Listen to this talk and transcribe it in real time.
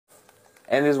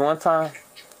And this one time,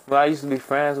 when I used to be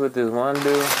friends with this one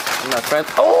dude, my friends,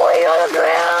 oh, he on the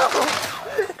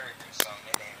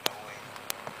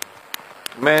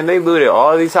ground. Man, they looted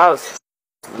all these houses.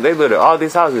 They looted all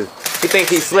these houses. He think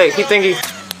he's slick. He think he's...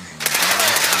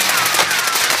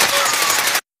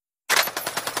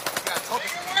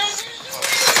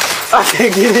 I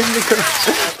can't get in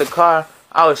the car.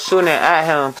 I was shooting at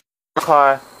him. The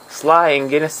car sliding,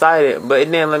 get inside it, but it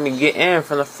didn't let me get in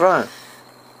from the front.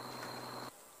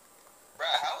 Bro,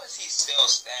 how is he still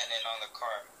standing on the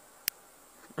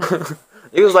car?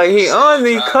 He was like, he on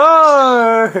the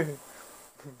car. This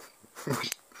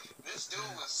dude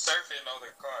was surfing on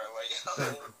the car.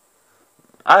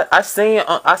 Like, I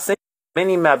seen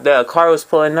mini map that a car was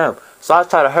pulling up, so I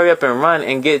tried to hurry up and run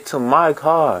and get to my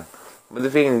car. But the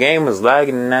freaking game was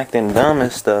lagging and acting dumb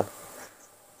and stuff.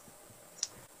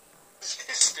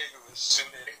 this nigga was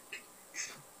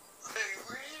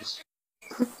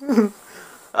shooting.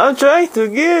 I'm trying to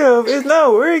give. It's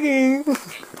not working.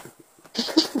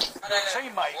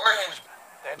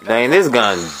 Dang, this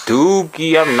gun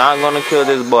dookie. I'm not gonna kill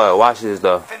this boy. Watch this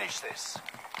though. Finish this.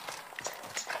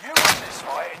 You win this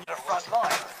fight in the front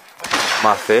line.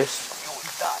 My fish.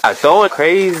 I throw it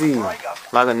crazy like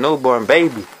a newborn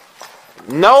baby.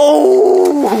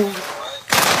 No.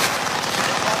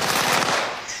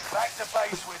 Back to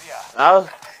base with you.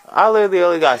 I literally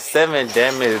only got 7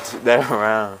 damage that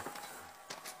round.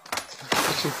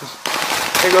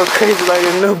 They go crazy like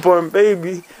a newborn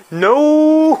baby.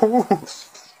 No.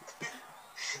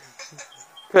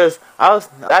 Cause I was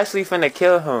actually finna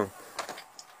kill him,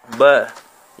 but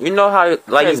you know how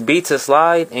like it's beat to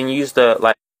slide and you use the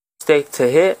like stick to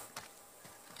hit.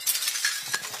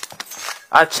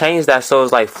 I changed that so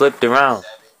it's like flipped around.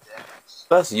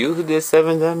 That's you who did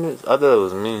 7 damage? I thought it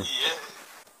was me. Yeah.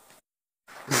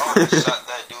 I shot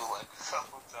that dude like a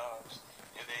couple times,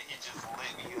 and then he just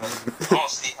lit me up. I don't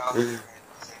see how he ran.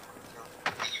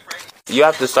 You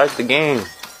have to start the game.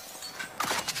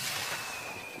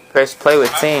 Press play with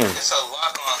team. It's a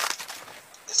lock on.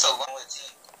 It's a lock with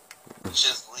team.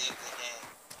 Just leave the game.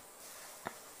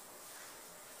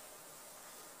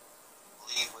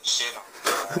 Leave with shit on.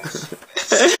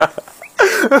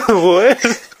 What?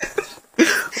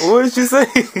 What did you say?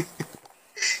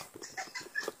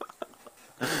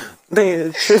 Damn. I don't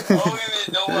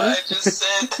even know what I just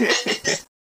said.